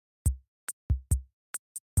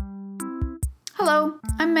Hello,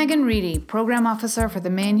 I'm Megan Reedy, Program Officer for the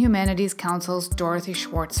Maine Humanities Council's Dorothy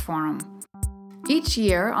Schwartz Forum. Each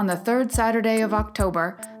year, on the third Saturday of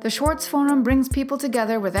October, the Schwartz Forum brings people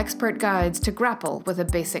together with expert guides to grapple with a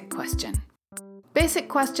basic question. Basic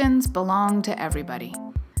questions belong to everybody.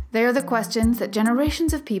 They are the questions that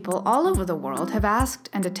generations of people all over the world have asked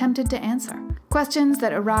and attempted to answer. Questions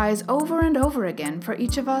that arise over and over again for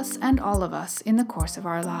each of us and all of us in the course of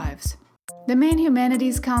our lives. The Maine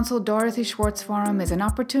Humanities Council Dorothy Schwartz Forum is an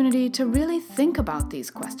opportunity to really think about these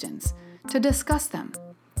questions, to discuss them,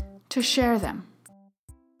 to share them.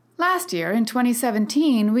 Last year, in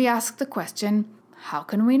 2017, we asked the question, how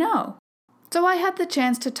can we know? So I had the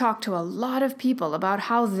chance to talk to a lot of people about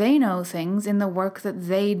how they know things in the work that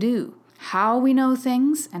they do. How we know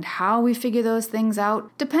things and how we figure those things out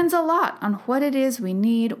depends a lot on what it is we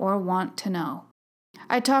need or want to know.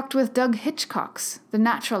 I talked with Doug Hitchcox, the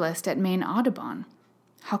naturalist at Maine Audubon.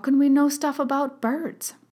 How can we know stuff about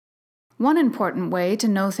birds? One important way to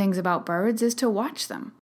know things about birds is to watch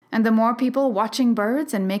them. And the more people watching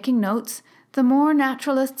birds and making notes, the more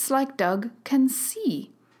naturalists like Doug can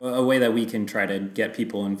see. A way that we can try to get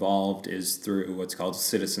people involved is through what's called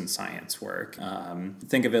citizen science work.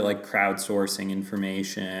 Think of it like crowdsourcing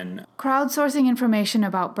information. Crowdsourcing information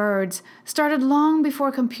about birds started long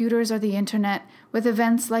before computers or the internet with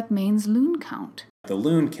events like Maine's loon count. The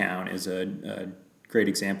loon count is a great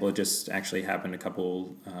example. It just actually happened a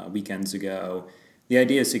couple weekends ago. The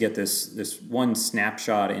idea is to get this one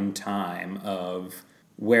snapshot in time of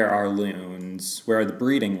where are the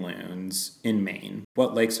breeding loons in Maine?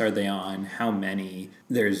 What lakes are they on? How many?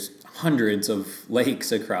 There's hundreds of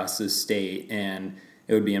lakes across the state, and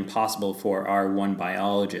it would be impossible for our one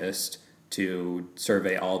biologist to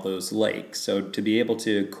survey all those lakes. So to be able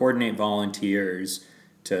to coordinate volunteers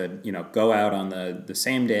to, go out on the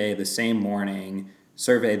same day, the same morning,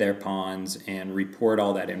 survey their ponds, and report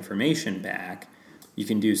all that information back, you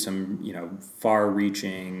can do some,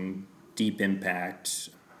 far-reaching, deep impact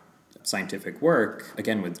scientific work,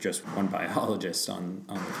 again, with just one biologist on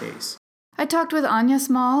the case. I talked with Anya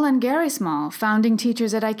Small and Gary Small, founding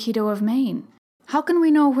teachers at Aikido of Maine. How can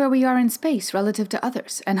we know where we are in space relative to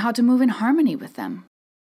others and how to move in harmony with them?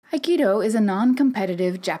 Aikido is a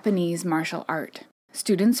non-competitive Japanese martial art.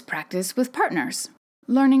 Students practice with partners,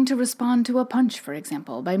 learning to respond to a punch, for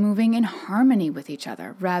example, by moving in harmony with each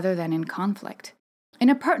other rather than in conflict. In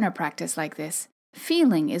a partner practice like this,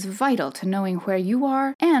 feeling is vital to knowing where you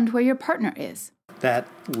are and where your partner is. That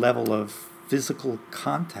level of physical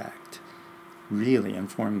contact really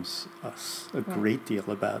informs us a great deal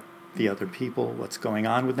about the other people, what's going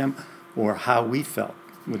on with them, or how we felt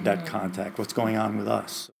with that contact, what's going on with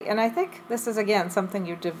us. And I think this is, again, something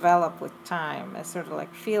you develop with time, a sort of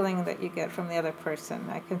like feeling that you get from the other person.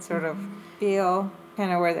 I can sort of feel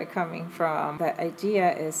kind of where they're coming from. The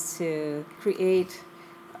idea is to create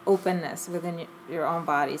openness within your own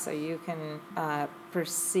body so you can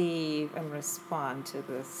perceive and respond to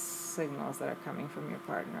the signals that are coming from your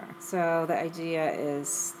partner. So the idea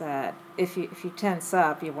is that if you tense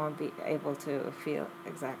up, you won't be able to feel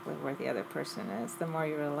exactly where the other person is. The more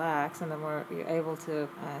you relax and the more you're able to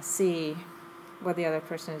see what the other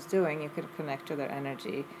person is doing, you can connect to their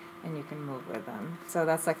energy and you can move with them. So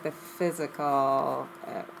that's like the physical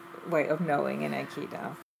way of knowing in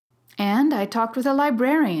Aikido. And I talked with a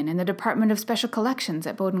librarian in the Department of Special Collections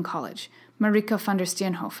at Bowdoin College, Marika van der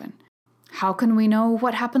Steenhoven. How can we know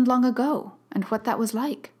what happened long ago and what that was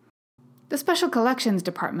like? The Special Collections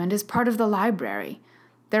Department is part of the library.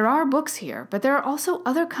 There are books here, but there are also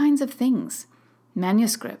other kinds of things.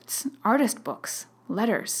 Manuscripts, artist books,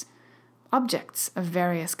 letters, objects of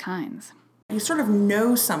various kinds. You sort of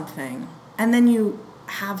know something, and then you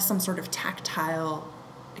have some sort of tactile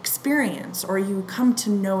experience, or you come to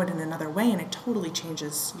know it in another way, and it totally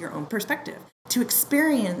changes your own perspective. To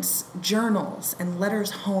experience journals and letters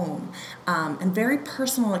home and very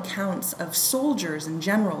personal accounts of soldiers and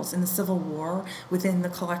generals in the Civil War within the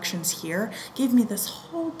collections here gave me this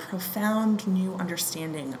whole profound new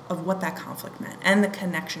understanding of what that conflict meant and the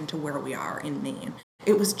connection to where we are in Maine.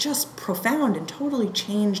 It was just profound and totally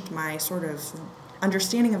changed my sort of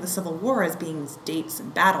understanding of the Civil War as being dates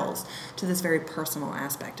and battles to this very personal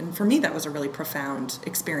aspect. And for me, that was a really profound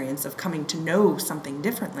experience of coming to know something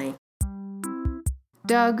differently.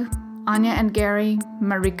 Doug, Anya and Gary,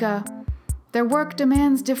 Marika, their work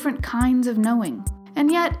demands different kinds of knowing.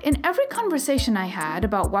 And yet, in every conversation I had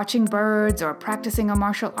about watching birds or practicing a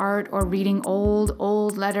martial art or reading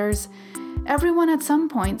old letters, everyone at some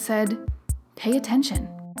point said, pay attention.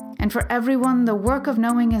 And for everyone, the work of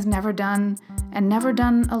knowing is never done, and never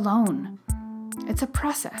done alone. It's a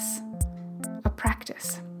process, a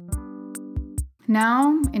practice.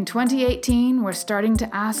 Now, in 2018, we're starting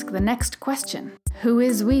to ask the next question. Who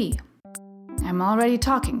is we? I'm already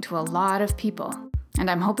talking to a lot of people,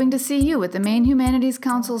 and I'm hoping to see you at the Maine Humanities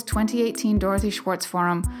Council's 2018 Dorothy Schwartz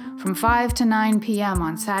Forum from 5 to 9 p.m.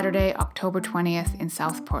 on Saturday, October 20th in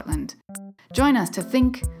South Portland. Join us to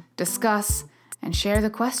think, discuss, and share the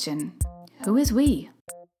question, who is we?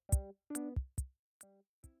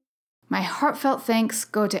 My heartfelt thanks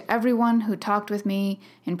go to everyone who talked with me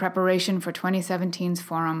in preparation for 2017's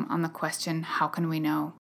forum on the question, how can we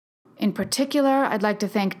know? In particular, I'd like to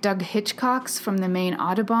thank Doug Hitchcox from the Maine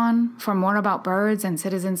Audubon. For more about birds and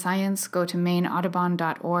citizen science, go to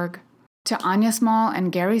maineaudubon.org. To Anya Small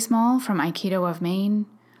and Gary Small from Aikido of Maine.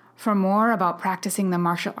 For more about practicing the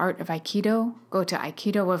martial art of Aikido, go to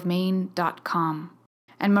aikidoofmaine.com.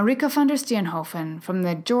 And Marika van der Steenhofen from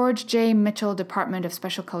the George J. Mitchell Department of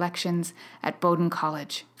Special Collections at Bowdoin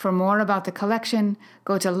College. For more about the collection,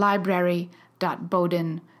 go to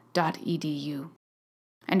library.bowdoin.edu.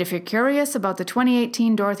 And if you're curious about the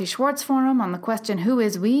 2018 Dorothy Schwartz Forum on the question, who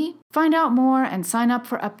is we? Find out more and sign up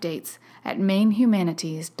for updates at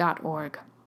mainehumanities.org.